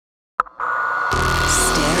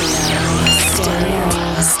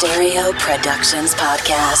Stereo Productions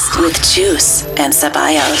Podcast with Juice and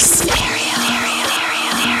Ceballos.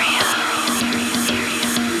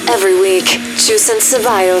 Every week, Juice and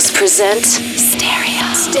Ceballos present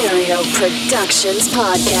Stereo Productions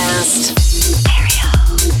Podcast.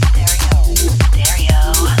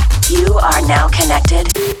 You are now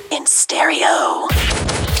connected in stereo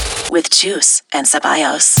with Juice and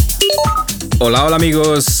Ceballos. Hola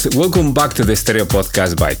amigos, welcome back to the Stereo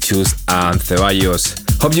Podcast by Juice and Ceballos.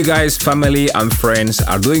 Hope you guys, family and friends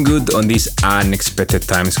are doing good on these unexpected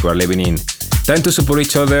times we're living in. Time to support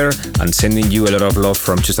each other and sending you a lot of love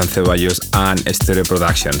from Juice and Ceballos and Stereo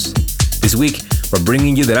Productions. This week, we're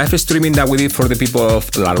bringing you the live streaming that we did for the people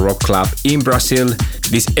of La Rock Club in Brazil.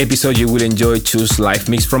 This episode you will enjoy Juice live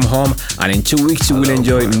mix from home, and in 2 weeks you will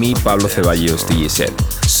enjoy me, Pablo Ceballos DJ set.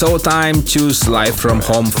 So time, Juice live from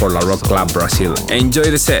home for La Rock Club Brazil.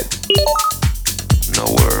 Enjoy the set. No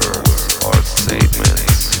words or statements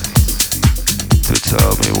to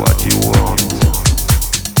tell me what you want.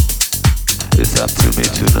 It's up to me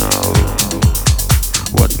to know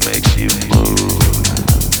what makes you move,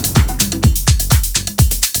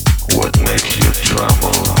 what makes you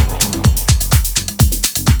tremble.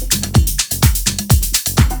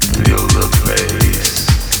 Feel the bass.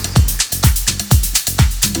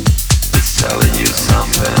 It's telling you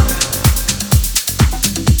something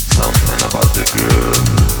about the groove.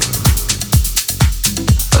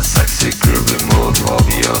 A sexy groovy move of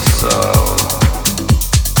your soul.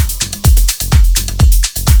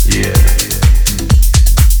 Yeah.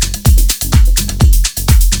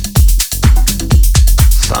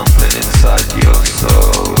 Something inside your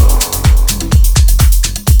soul.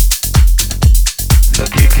 The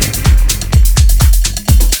kicking.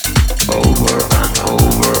 Over and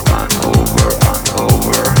over and over and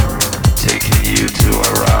over. Taking you to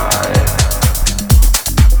a ride.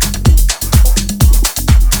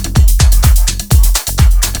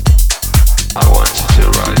 I want you to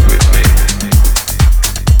ride with me.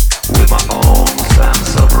 With my own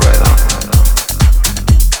sense of rhythm.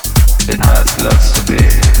 It has lots to be.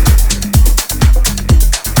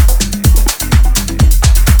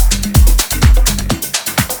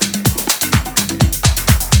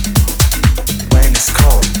 When it's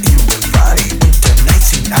cold in the body, winter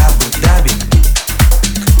nights in Abu Dhabi.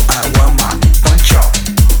 I want my poncho,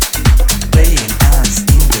 playing ants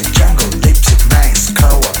in the jungle, lipstick nice,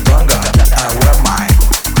 cowabunga. I wear my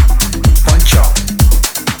poncho,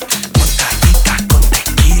 montadita con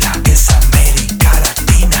tequila, es América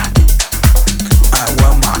Latina. I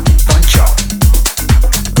wear my poncho,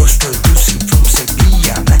 those producing from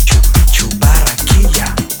Sevilla, Machu Picchu, Barranquilla.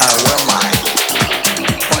 I wear my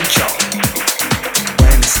poncho.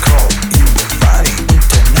 When it's cold in the body,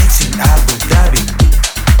 winter nights in Abu Dhabi.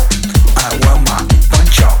 I wear my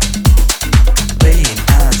poncho, playing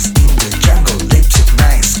ants in the jungle, lipstick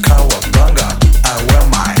nice, cowabunga. I wear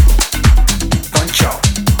my poncho,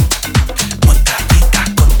 montadita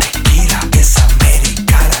con tequila, es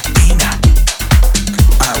América Latina.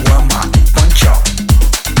 I wear my poncho,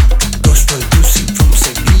 those producing from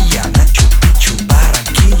Sevilla, Machu Picchu,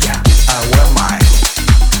 Barranquilla. I wear my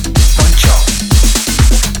poncho.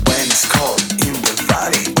 When it's cold in the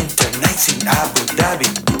valley, winter nights in Abu Dhabi.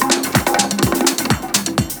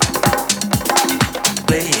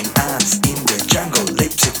 Playing ants in the jungle,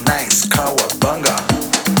 lipstick nice, cowabunga.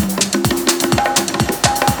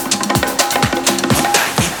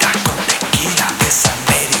 Montadita con tequila, es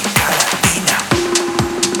América Latina.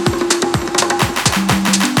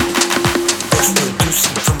 Those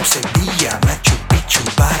producing from Sevilla, Machu Picchu,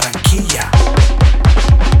 Barranquilla.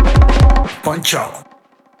 Poncho. Poncho.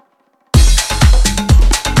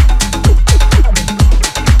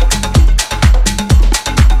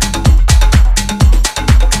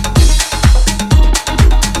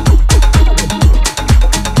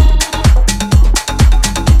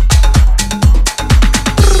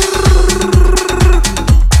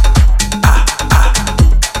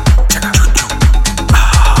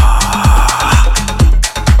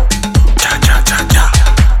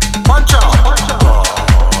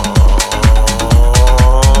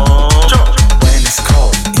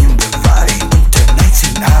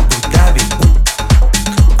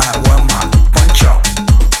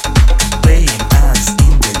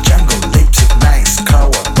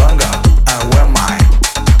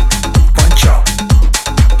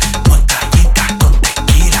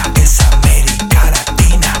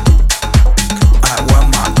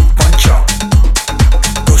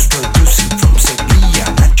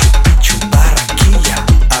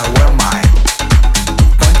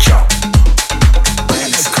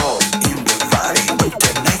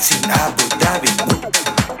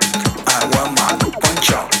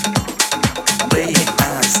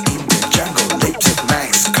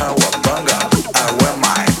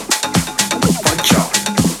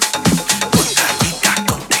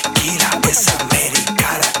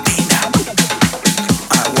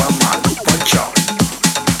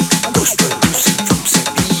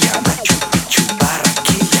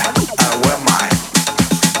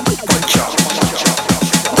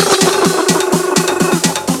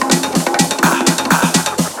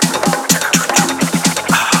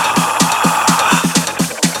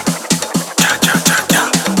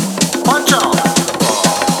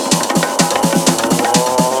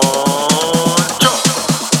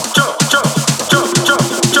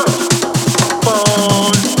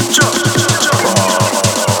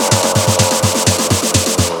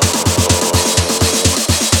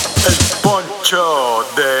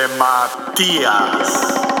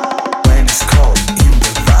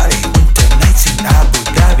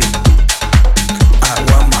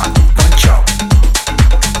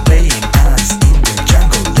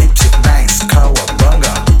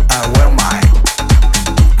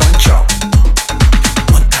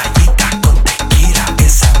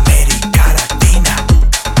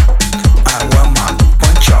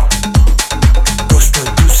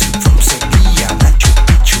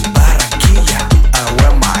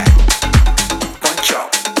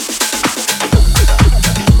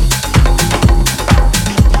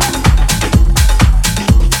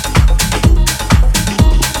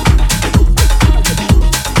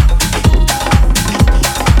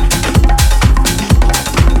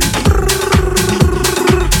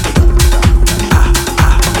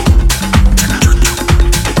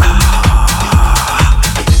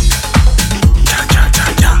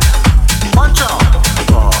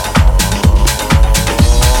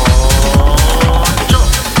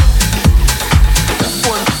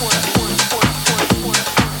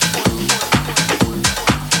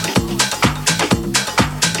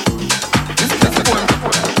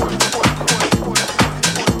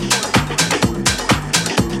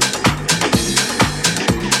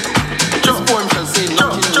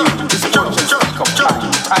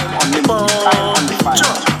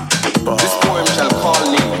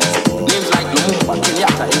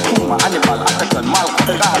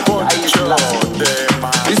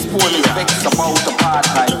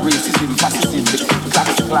 apartheid, racism, fascism, the Ku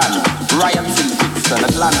Klux Klan, riots in Brixton,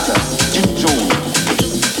 Atlanta, Jim Jones.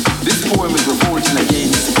 This poem is revolting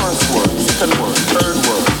against first world, second world, third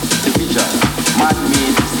world, division,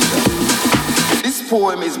 man-made decision. This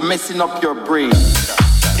poem is messing up your brain.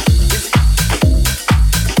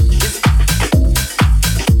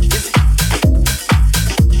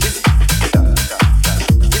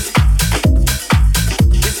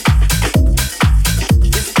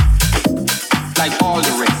 Like all the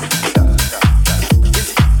rest.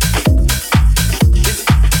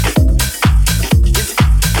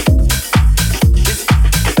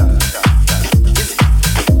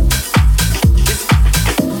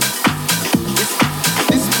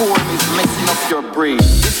 This poem is messing up your brain.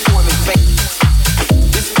 This poem is fake.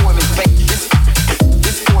 This poem is fake.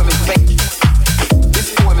 This poem is fake. This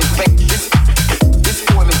poem is fake. This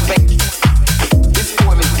poem is fake. This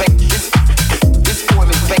poem is fake. This poem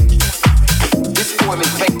is fake. This poem is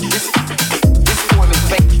fake. This poem is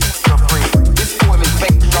fake. Your brain. This poem is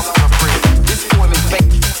fake. Your brain. This poem is fake. Your brain. This poem is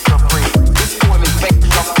fake. Your brain. This poem is fake.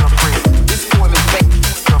 Your brain. This poem is fake.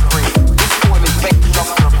 Your brain. This poem is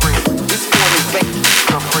fake.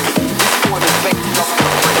 Your brain. This poem is fake. Your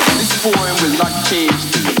brain. This poem will not change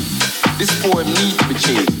things. This poem needs to be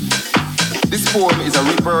changed. This poem is a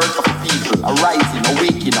rebirth of a people, a rising,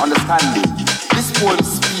 awakening, understanding. This poem is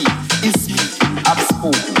speaking, I've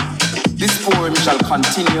spoken. This poem shall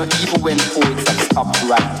continue even when poets have stopped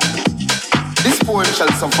writing. This poem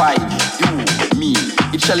shall survive, you, me.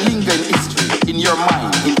 It shall linger in history, in your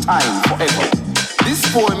mind, in time, forever. This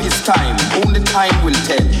poem is time, only time will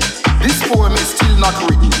tell. This poem is still not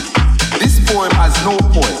written. This poem has no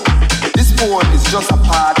point. This poem is just a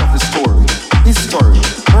part of the story. His story,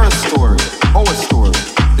 her story, our story.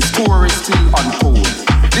 The story is still untold.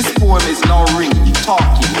 This poem is now ringing,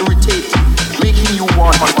 talking, irritating, making you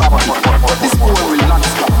want to stop it. But this poem will not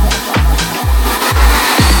stop.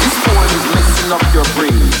 This poem is messing up your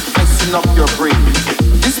brain, messing up your brain.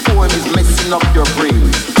 This poem is messing up your brain,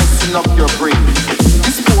 messing up your brain.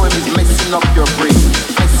 This poem is messing up your brain,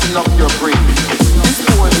 messing up your brain. This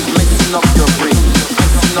poem is messing up your brain,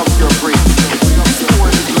 messing up your brain. This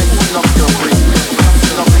poem is messing up your brain,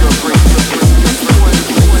 messing up your brain. This poem is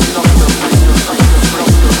messing up your brain,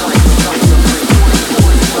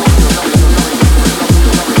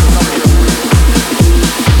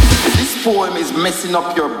 This poem is messing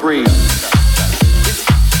up your brain.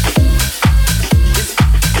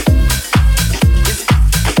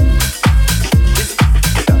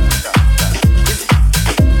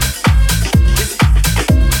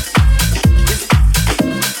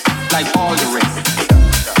 Like all the rest.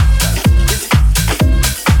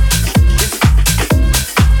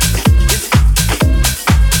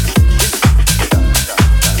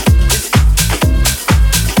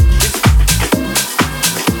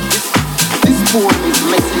 This poem is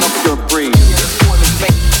messing up your brain. This poem is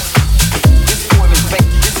fake. This poem is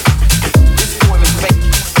fake. This poem is fake.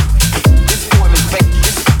 This poem is fake.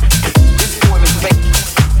 This poem is fake.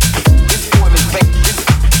 This poem is fake.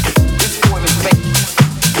 This poem is fake.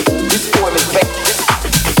 This poem is fake.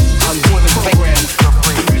 I'm doing the programmed.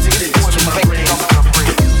 Music that gets to my brain.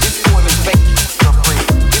 This poem is fake.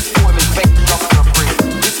 This poem is fake.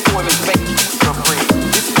 This poem is fake.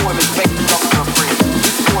 This poem is fake.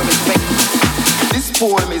 This poem is fake. This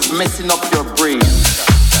poem is messing up your brain.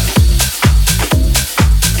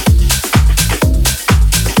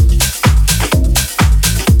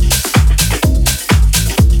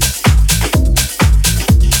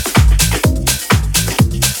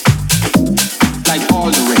 Like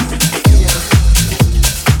all the rest.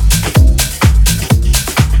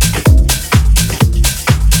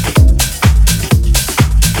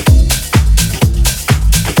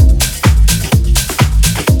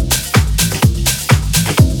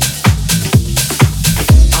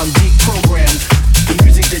 I'm deprogrammed. The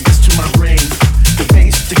music that gets to my brain. The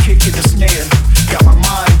bass, the kick, and the snare. Got my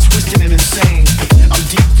mind twisted and insane. I'm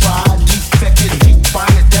deep fried, deep affected, deep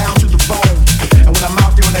frying it down to the bone. And when I'm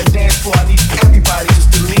out there on that dance floor, I need everybody just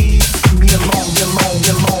to leave me alone, get alone,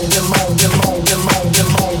 get alone, get alone, get alone, get alone, get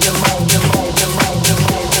alone, get alone, get alone, get alone, get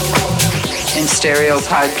alone, get alone. In Stereo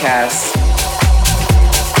Podcast.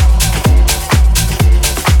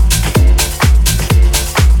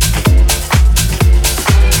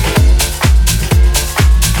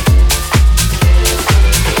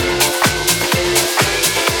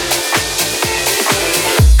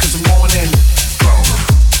 Cause I'm going in,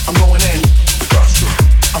 I'm going in,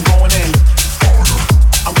 I'm going in,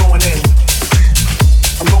 I'm going in,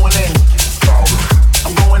 I'm going in,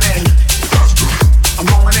 I'm going in, I'm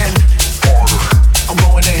going in, I'm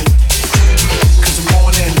going in,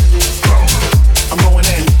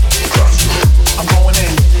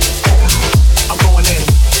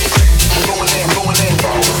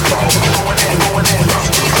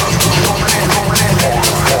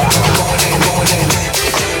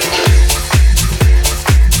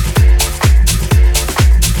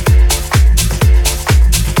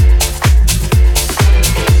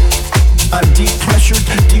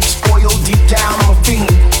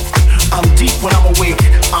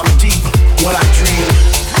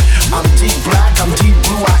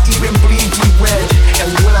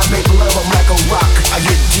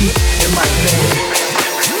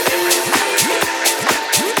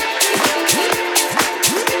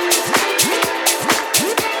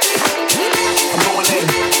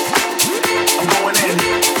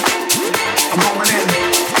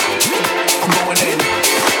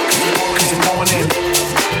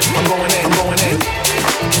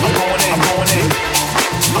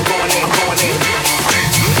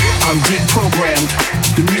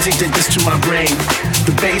 music did this to my brain.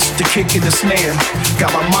 The bass, the kick, and the snare got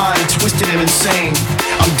my mind twisted and insane.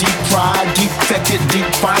 I'm deep fried, deep affected, deep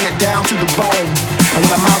frying it down to the bone. And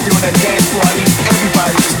when I'm out there on that dance floor, I need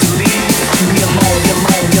everybody just to leave me alone,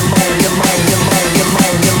 alone, alone, alone, alone,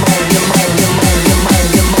 alone, alone, alone, alone,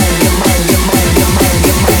 alone, alone, alone, alone, alone,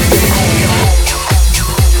 alone.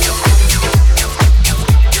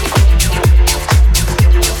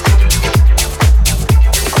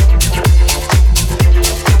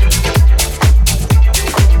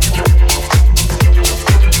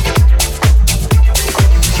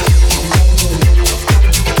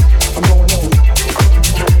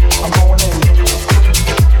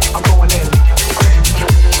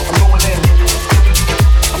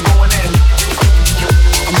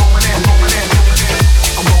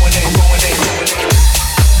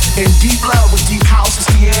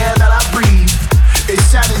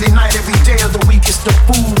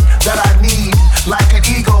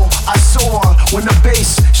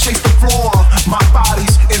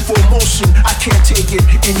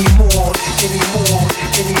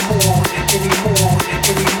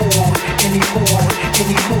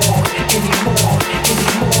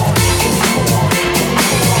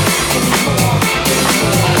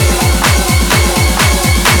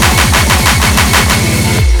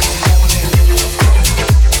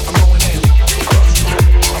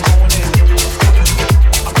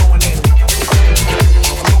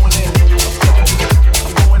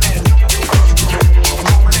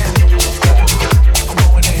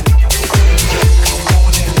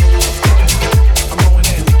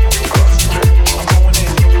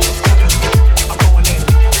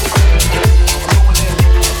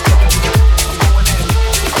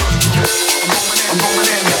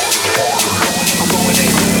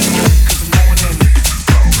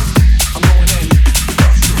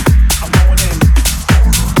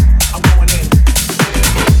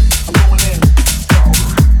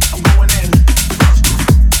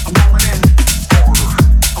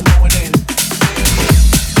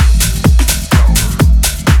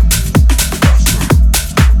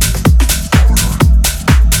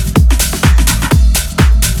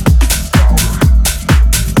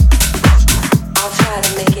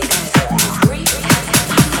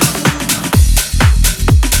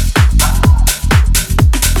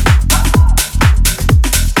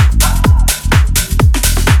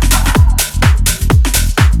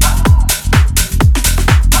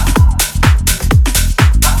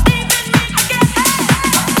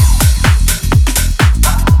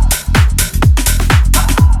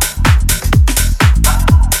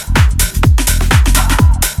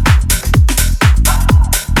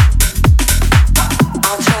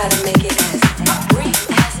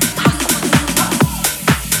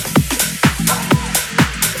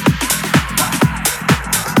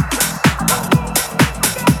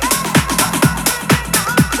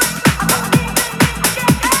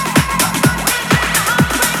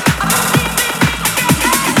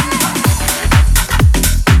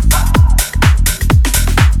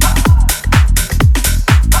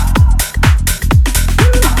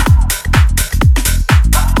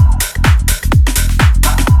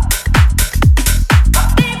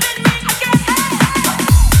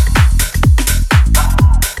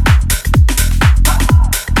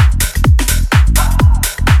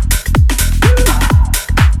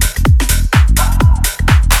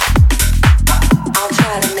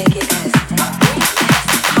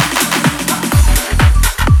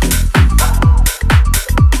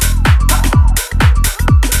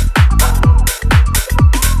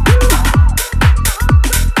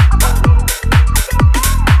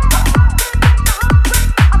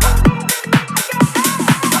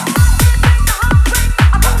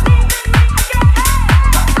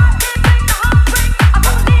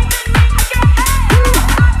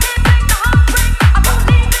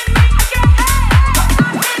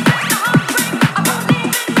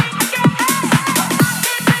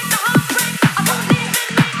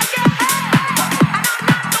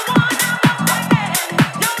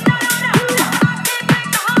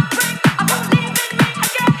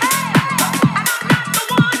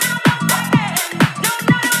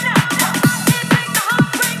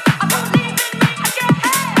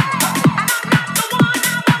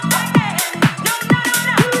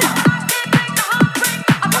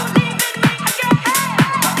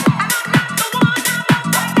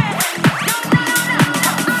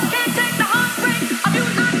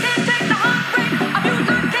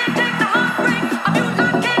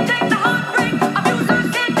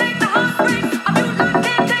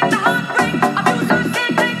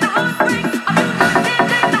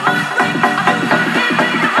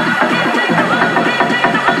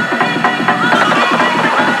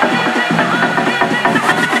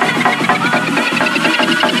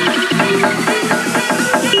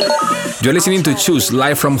 You're listening to Choose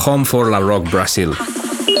live from home for La Rock, Brazil.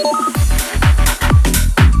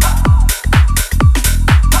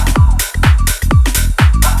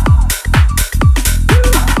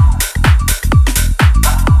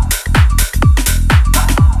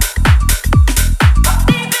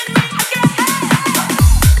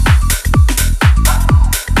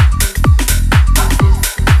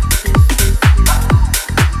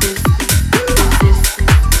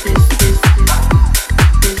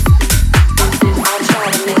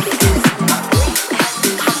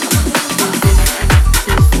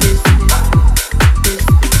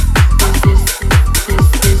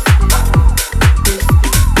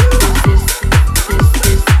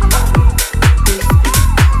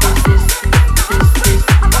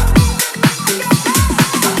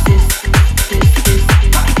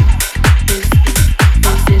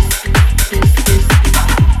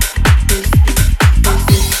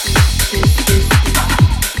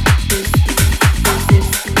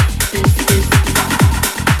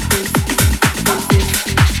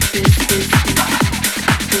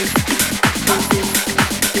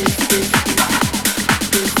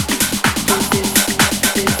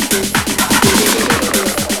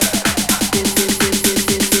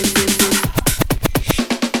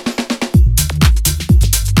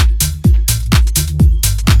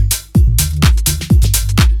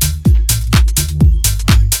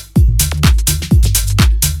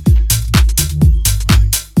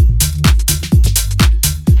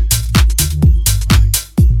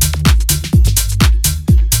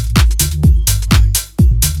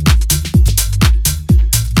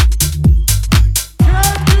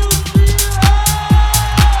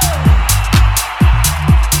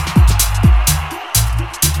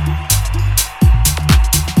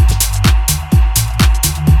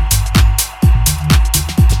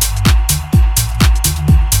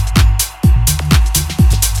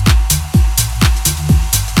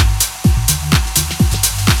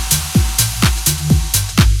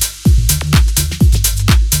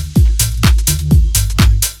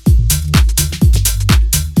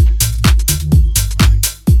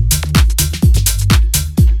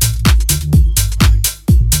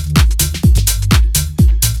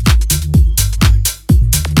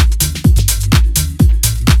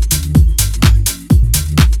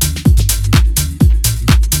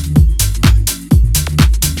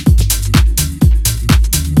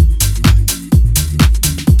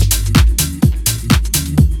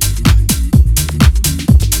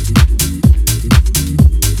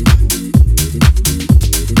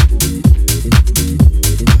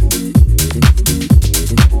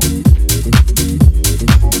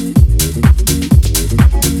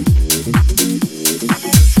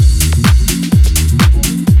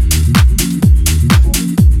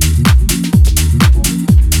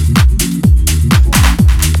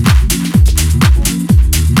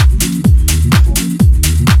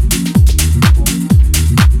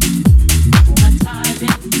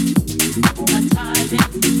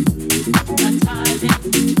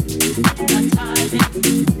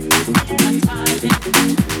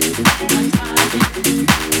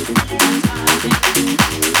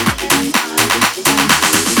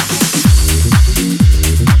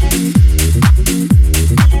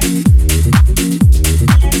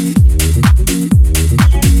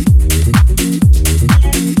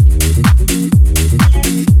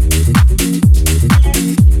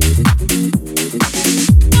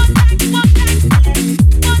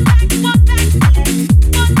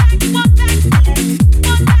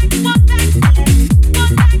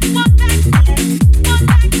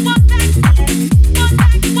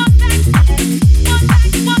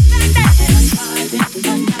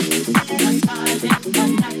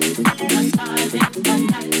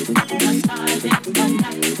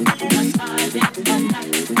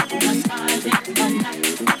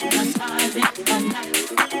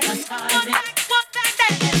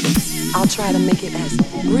 I'll try to make it as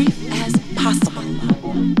brief as possible.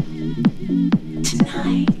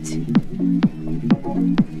 Tonight,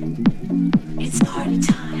 it's party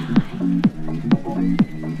time.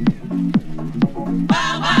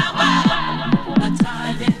 Wow, wow, wow. The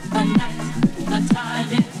time is the night. The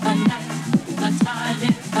time is the night. The time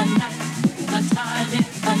is the night. The time is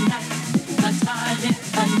the night. The time is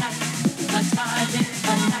the night. The time is the night. The time is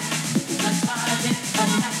the night. The time is the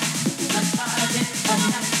night.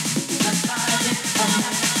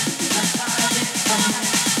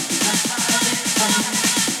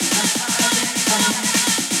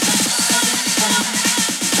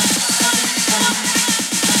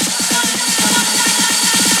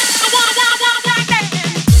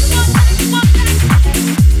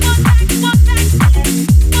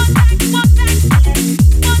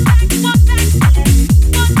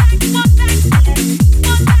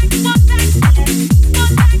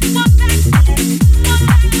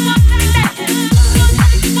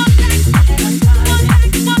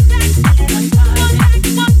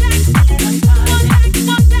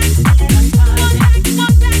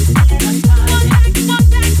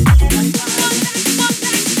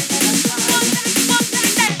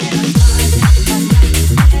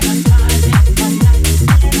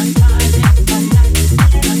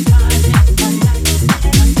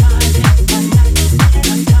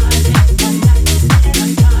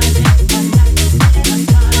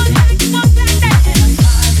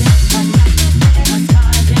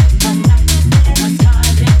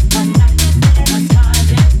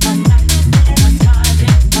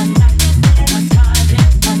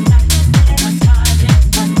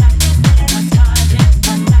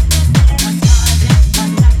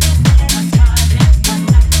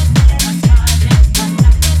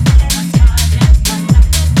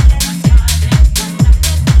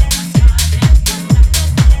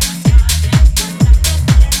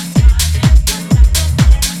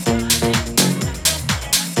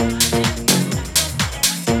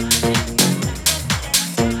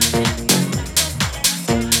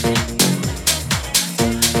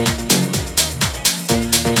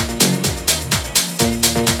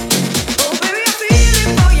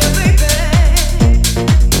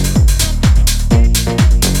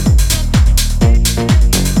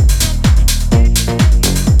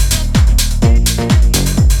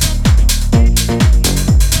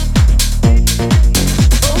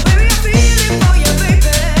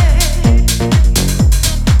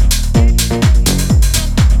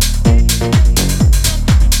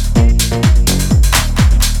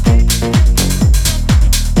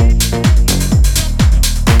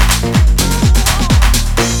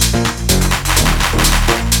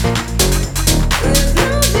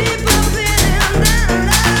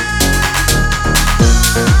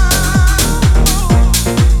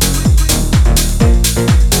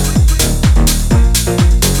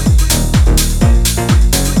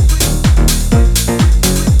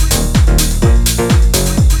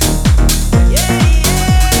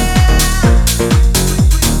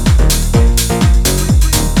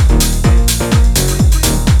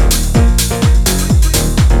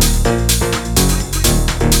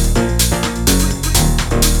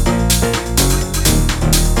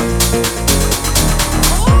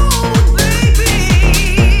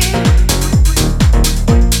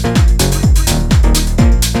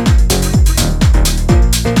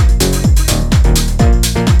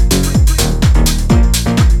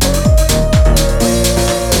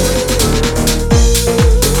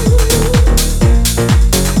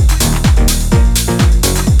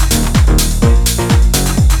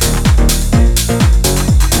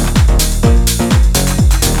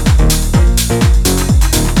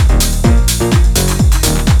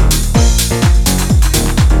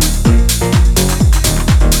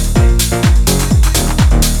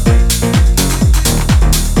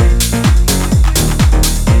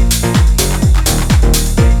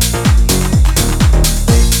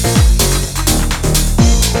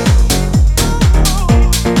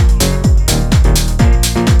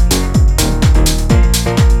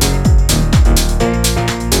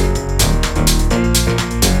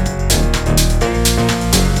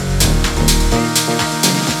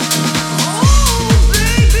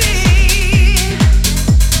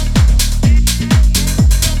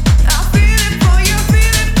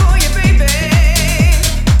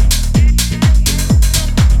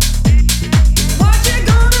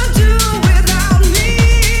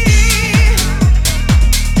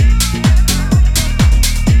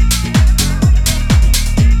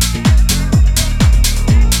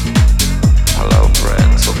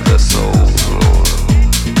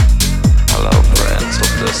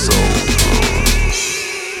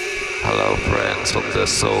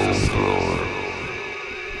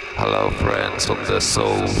 Hello, friends on the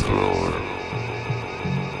soul floor.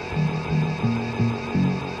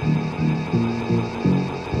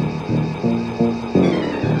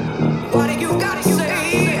 What do you gotta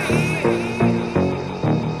say?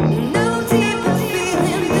 No deeper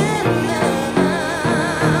feeling than love.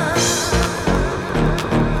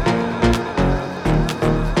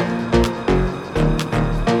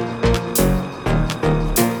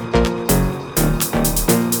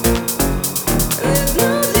 There's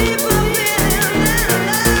no deeper feeling than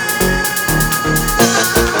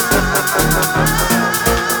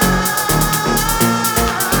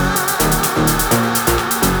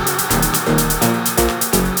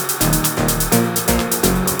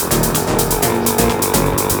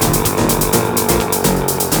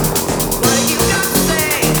What do you got to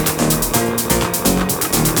say?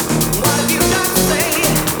 What have you got to say?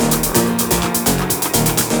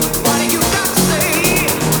 What do you got to say?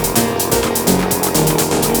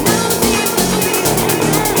 No deeper feeling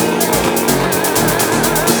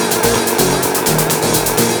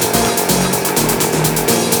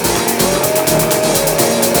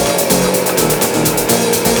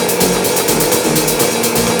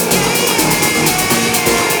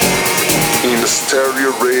In the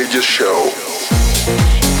Stereo Radio Show.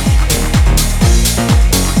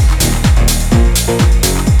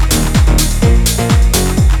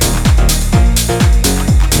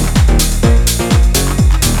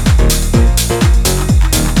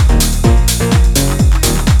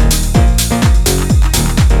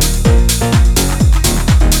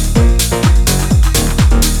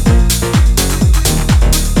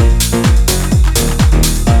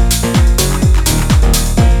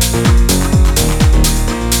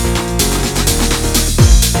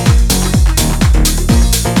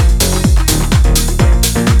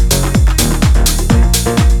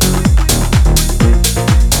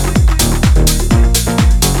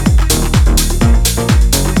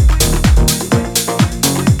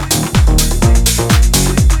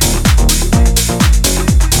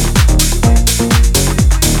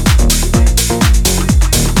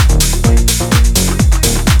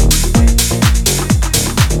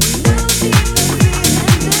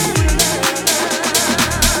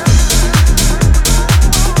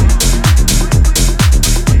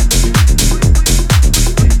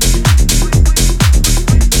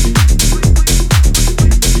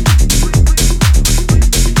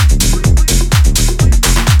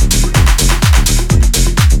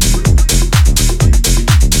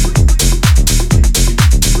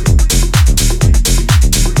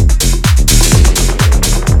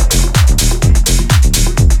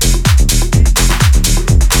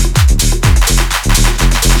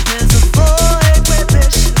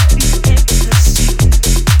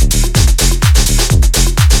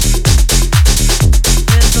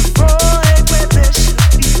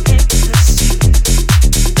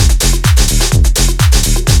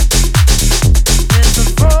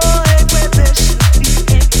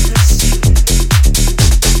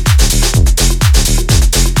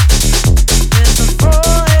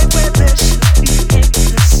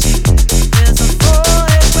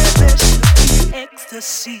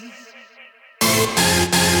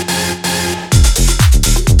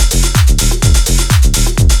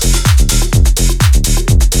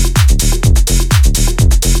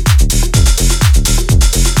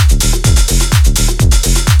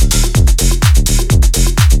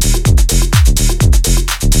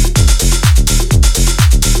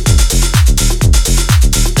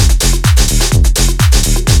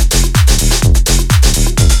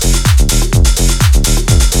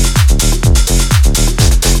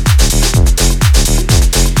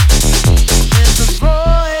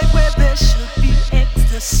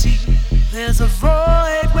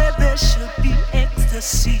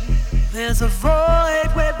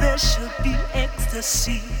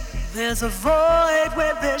 There's a void where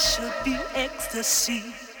there should be ecstasy.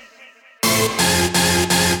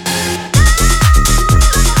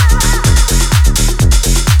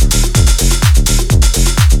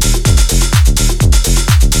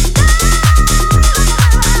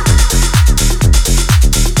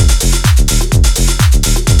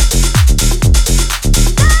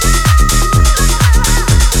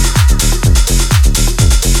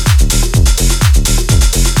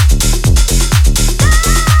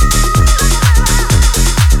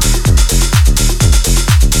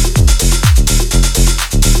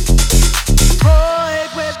 There's a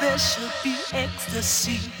void where there should be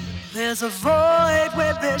ecstasy. There's a void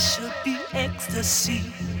where there should be ecstasy.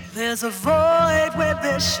 There's a void where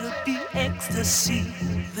there should be ecstasy.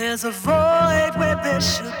 There's a void where there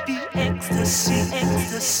should be ecstasy,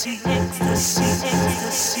 ecstasy, ecstasy,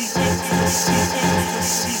 ecstasy, ecstasy,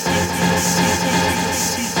 ecstasy.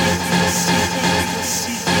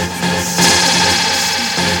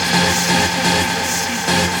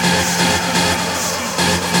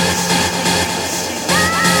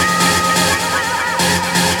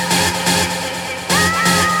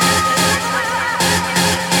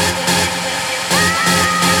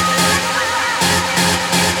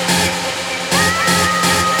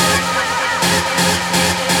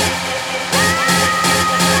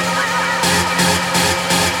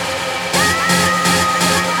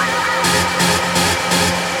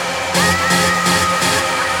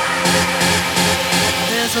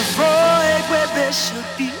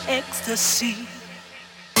 ecstasy.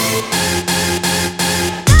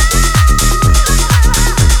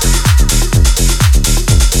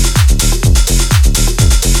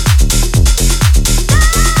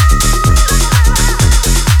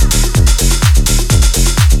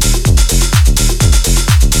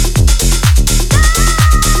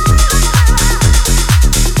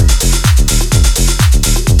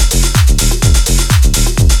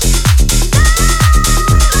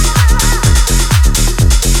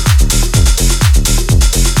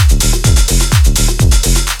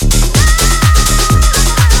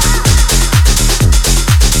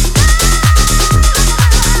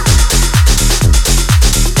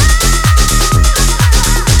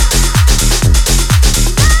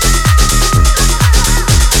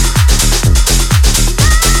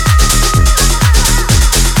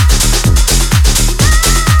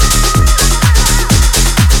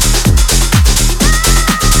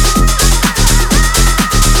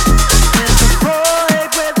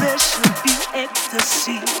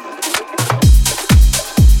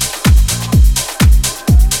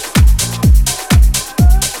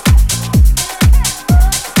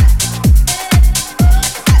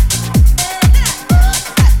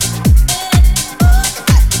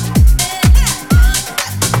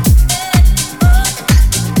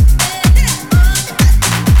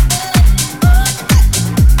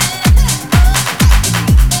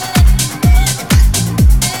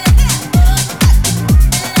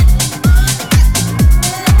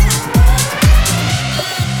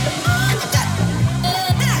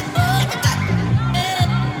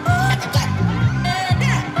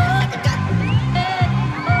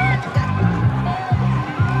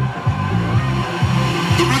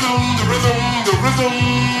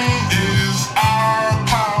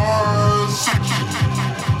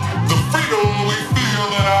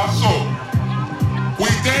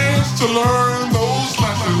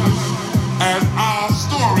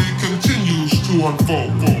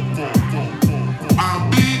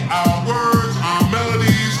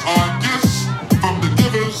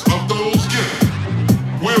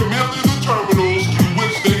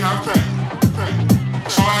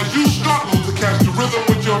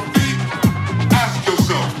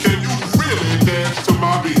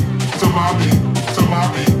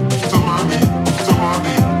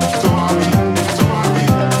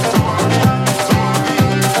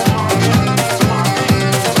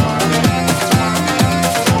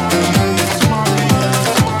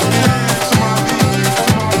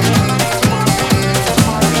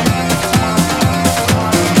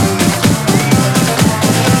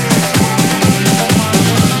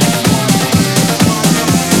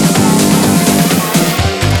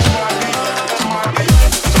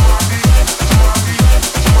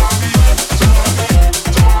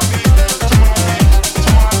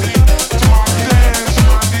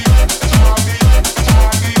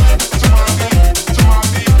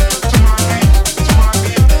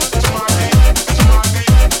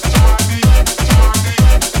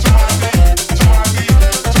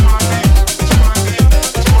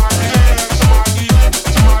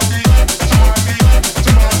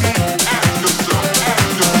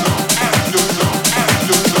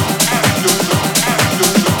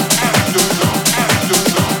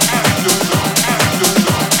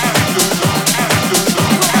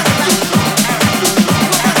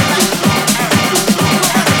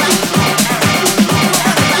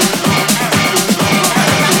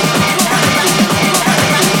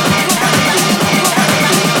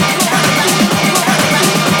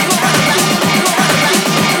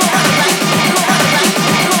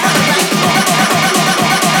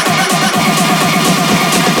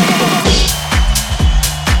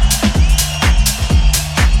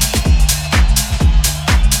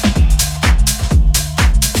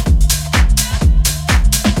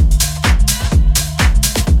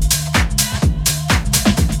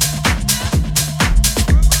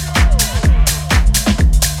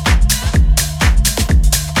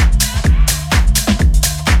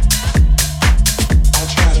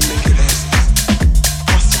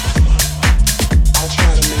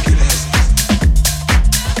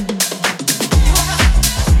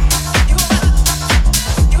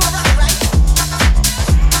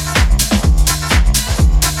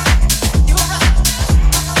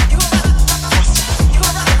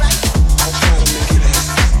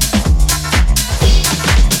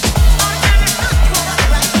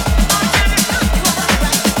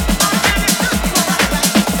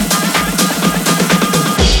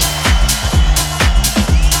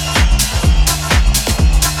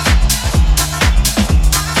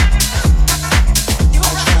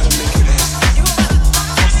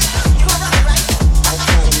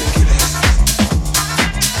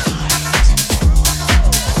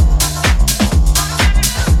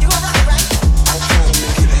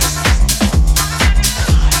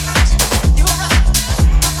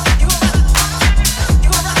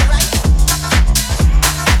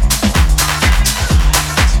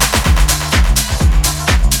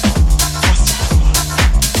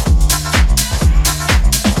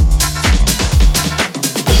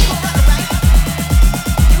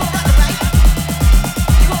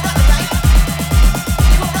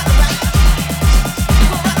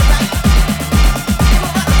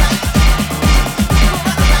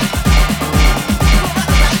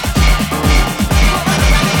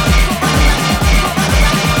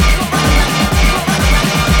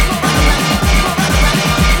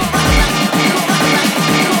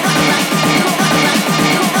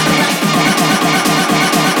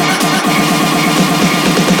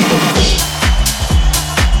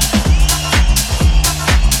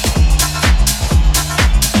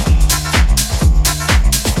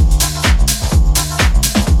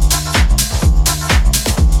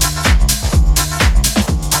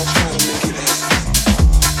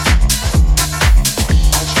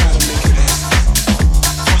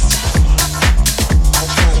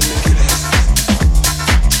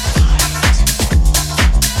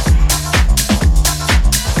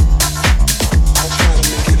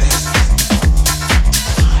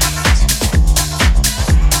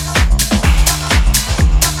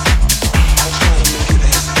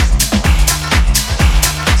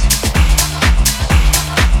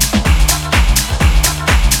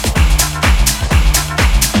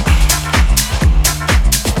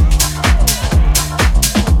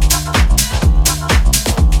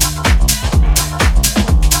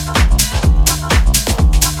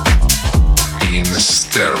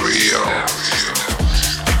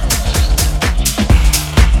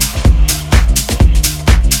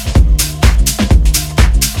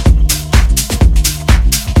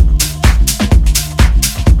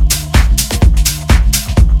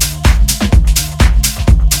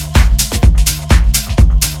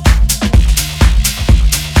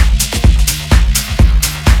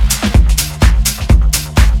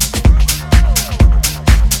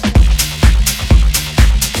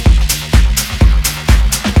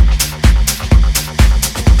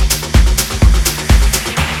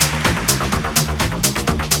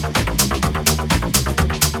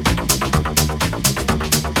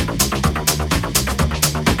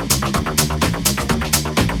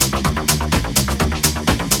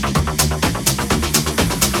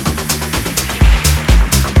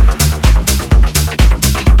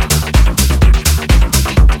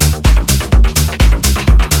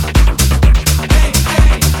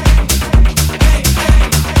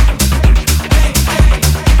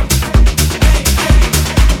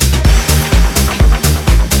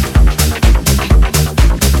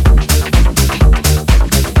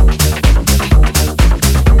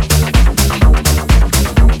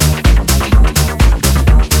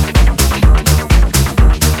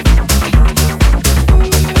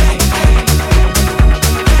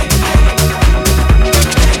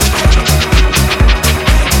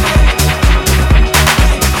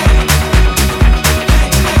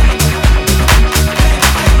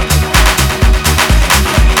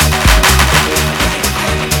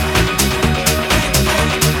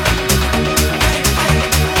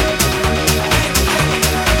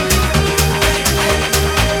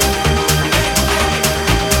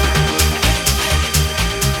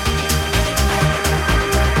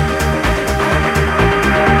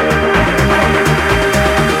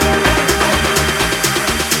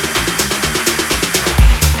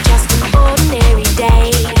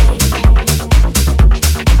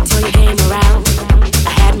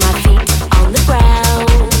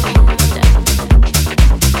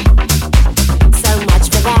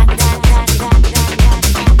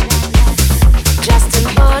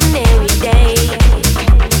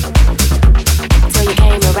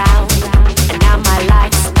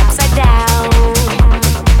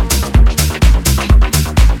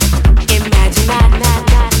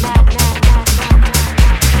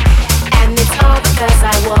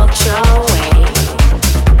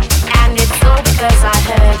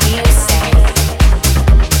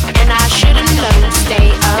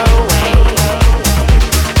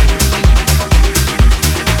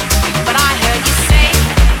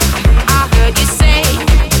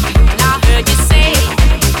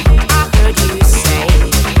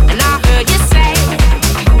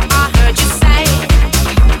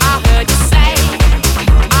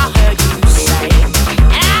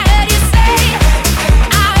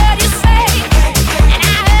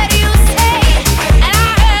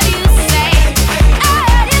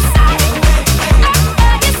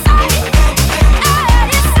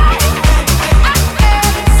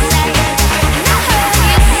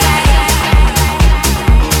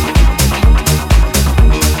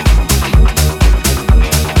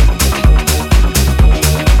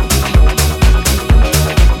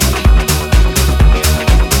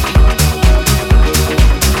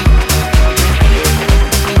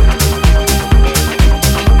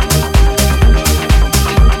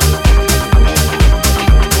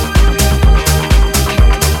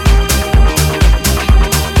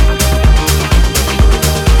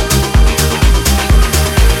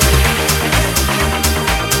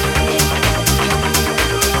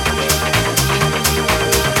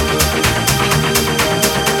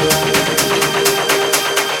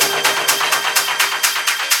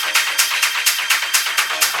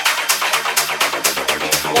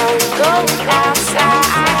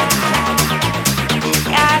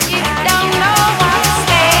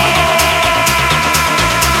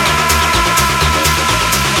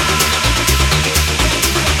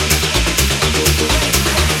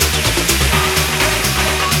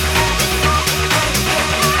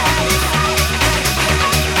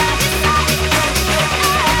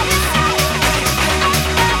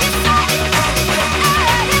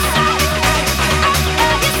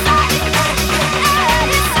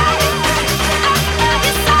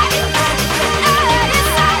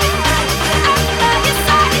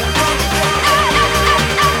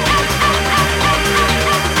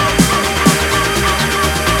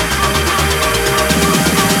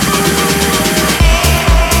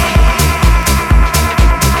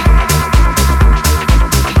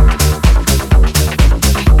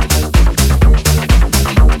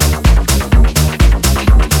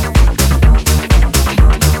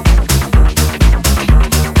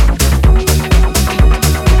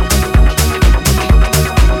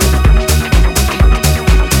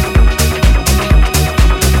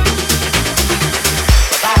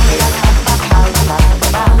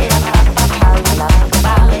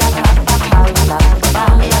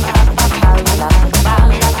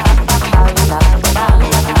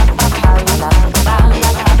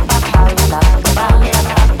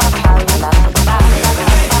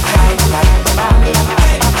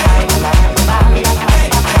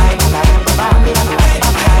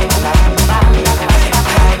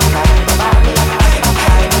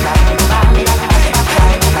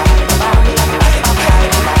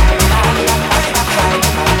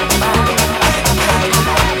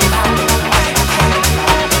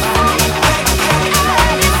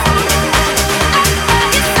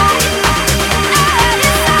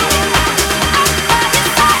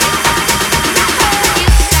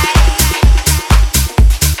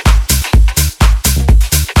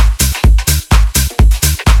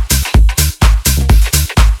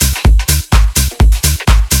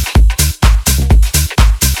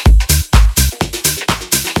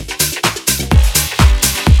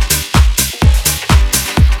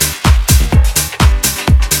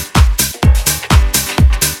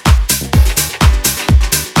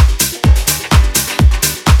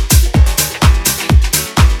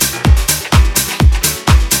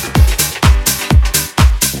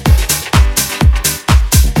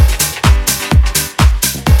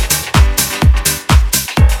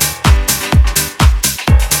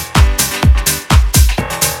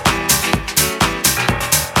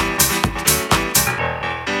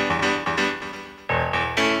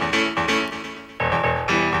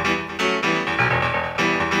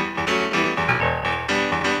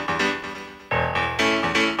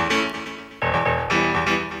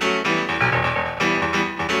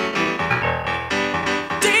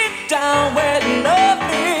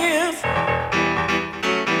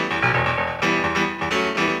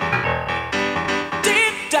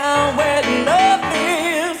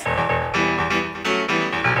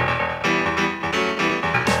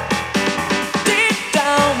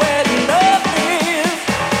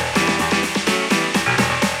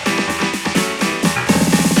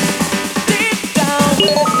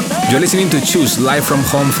 You're listening to Choose live from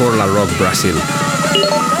home for La Rock Brazil.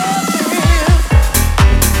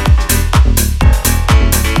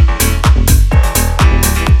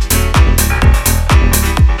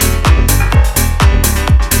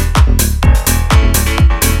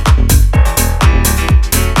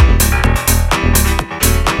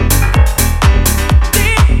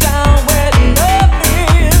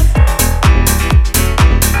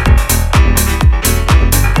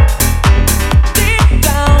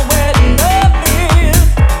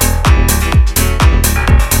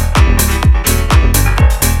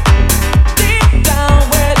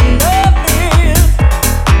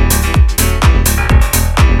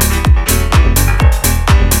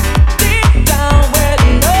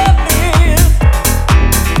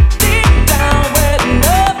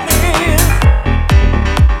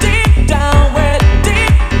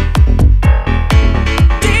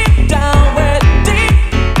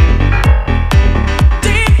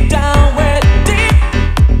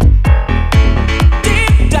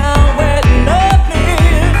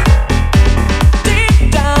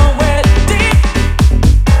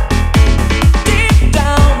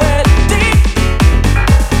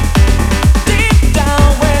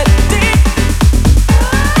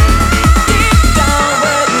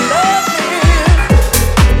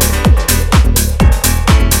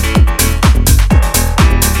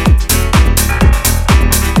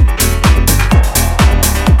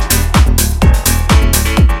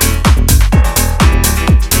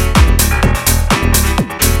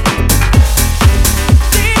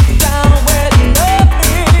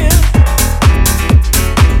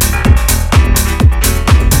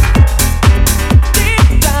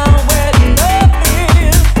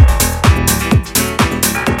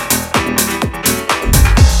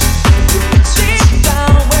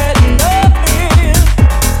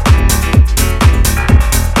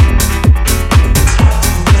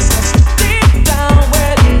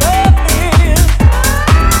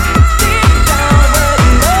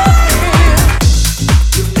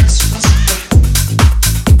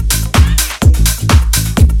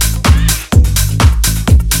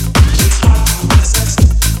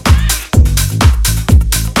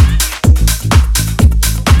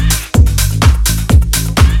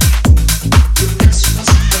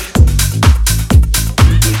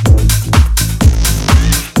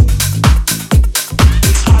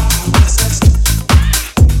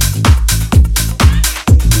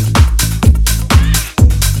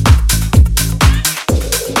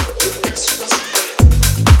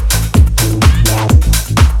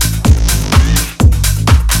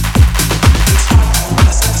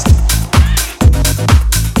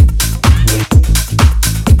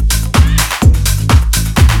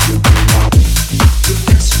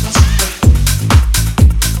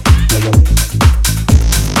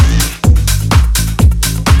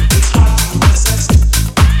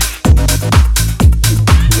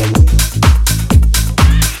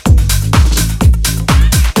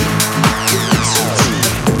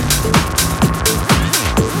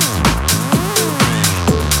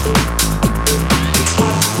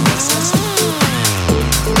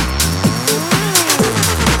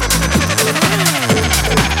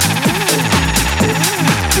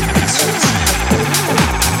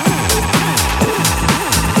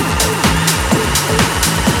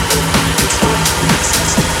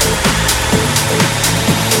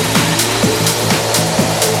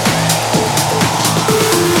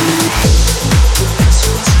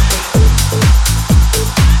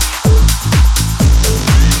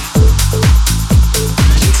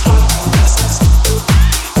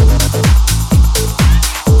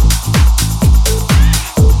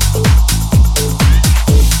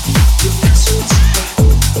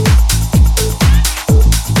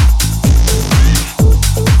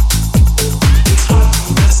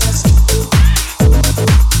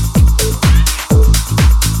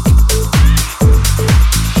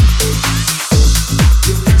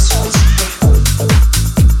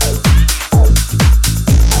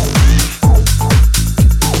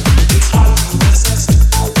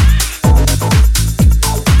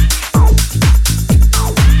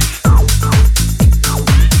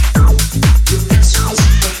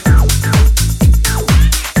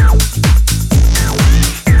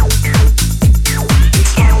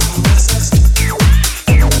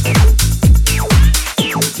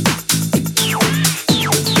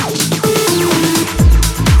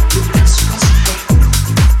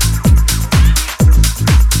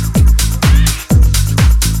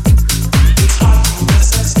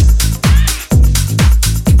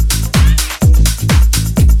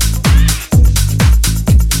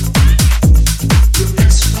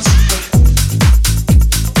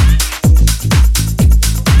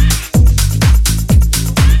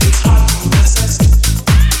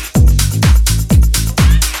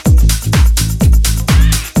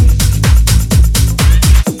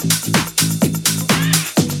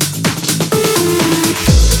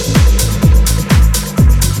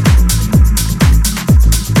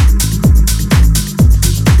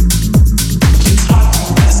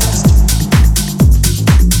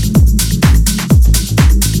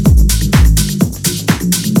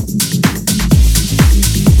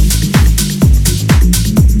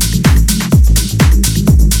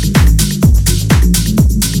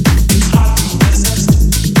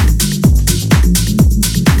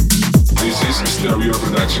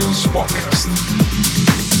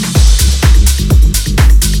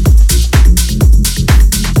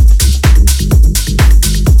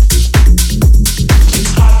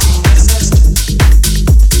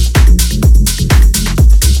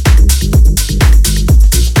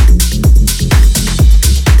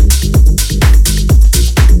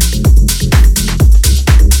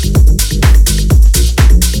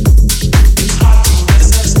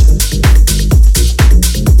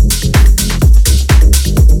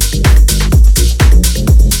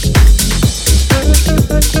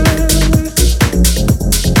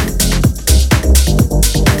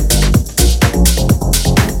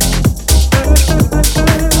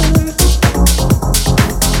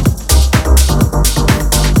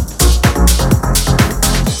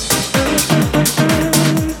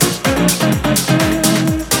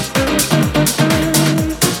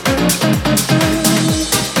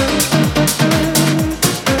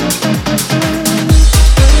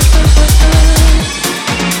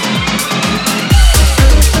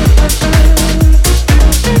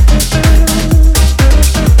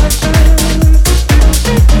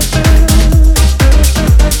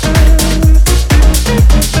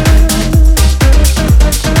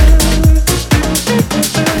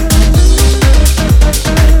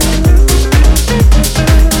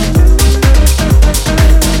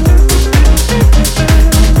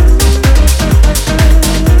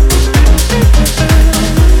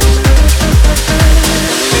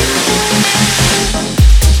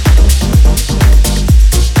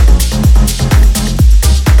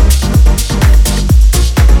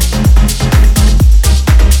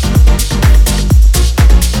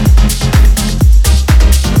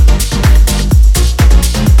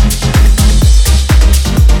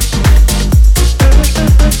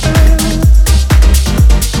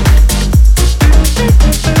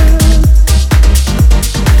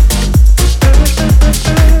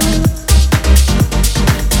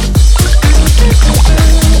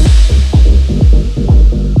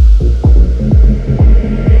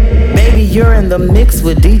 in the mix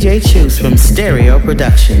with DJ Choose from Stereo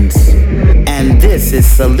Productions. And this is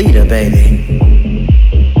Salida, baby.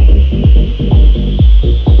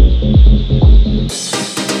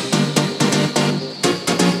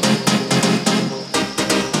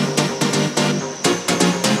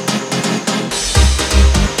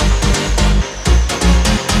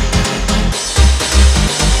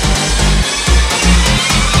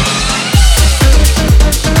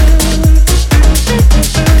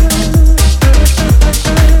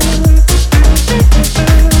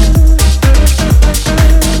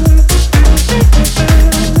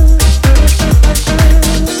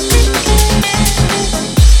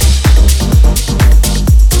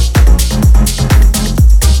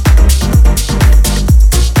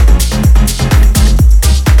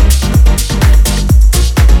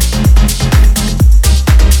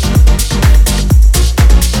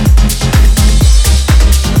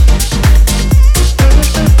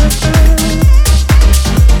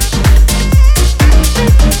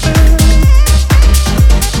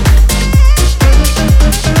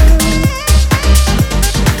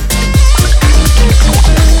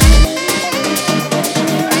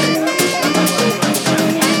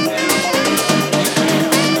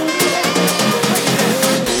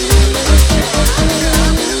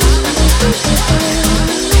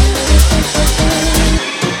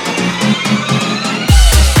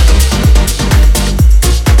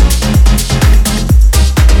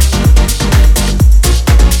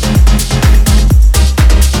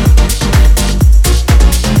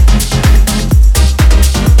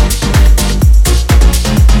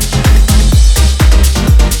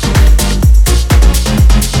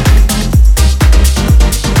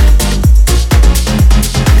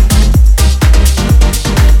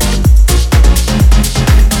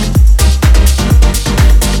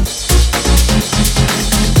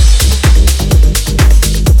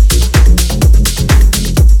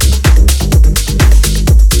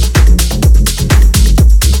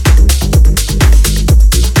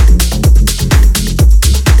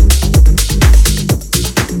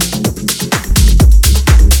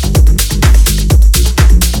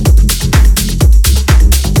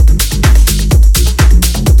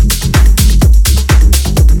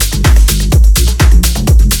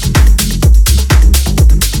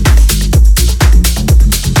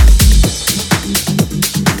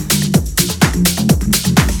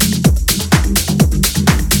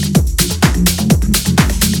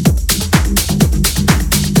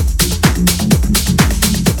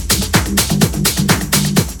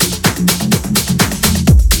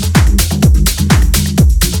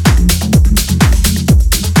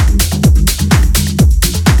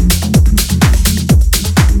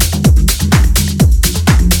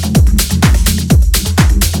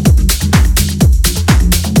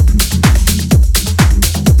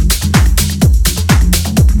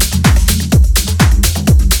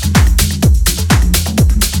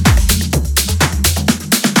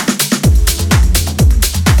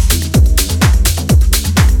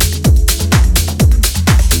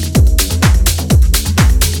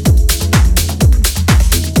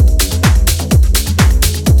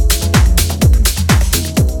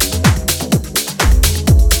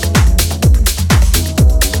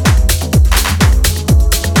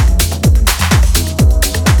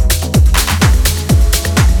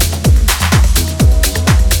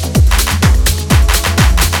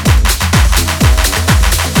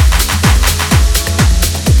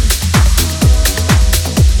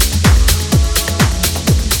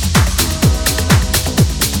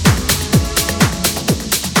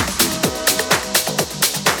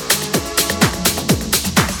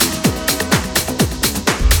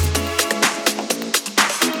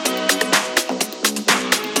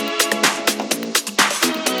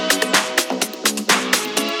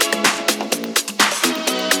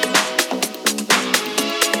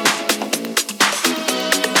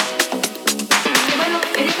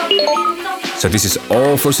 So this is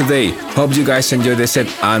all for today. Hope you guys enjoyed the set,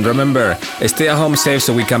 and remember, stay at home safe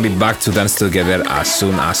so we can be back to dance together as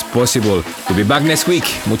soon as possible. We'll be back next week.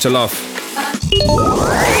 Mucho love. In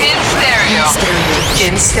stereo.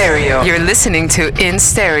 In stereo. You're listening to In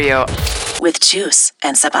Stereo with Juice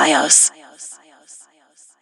and Ceballos.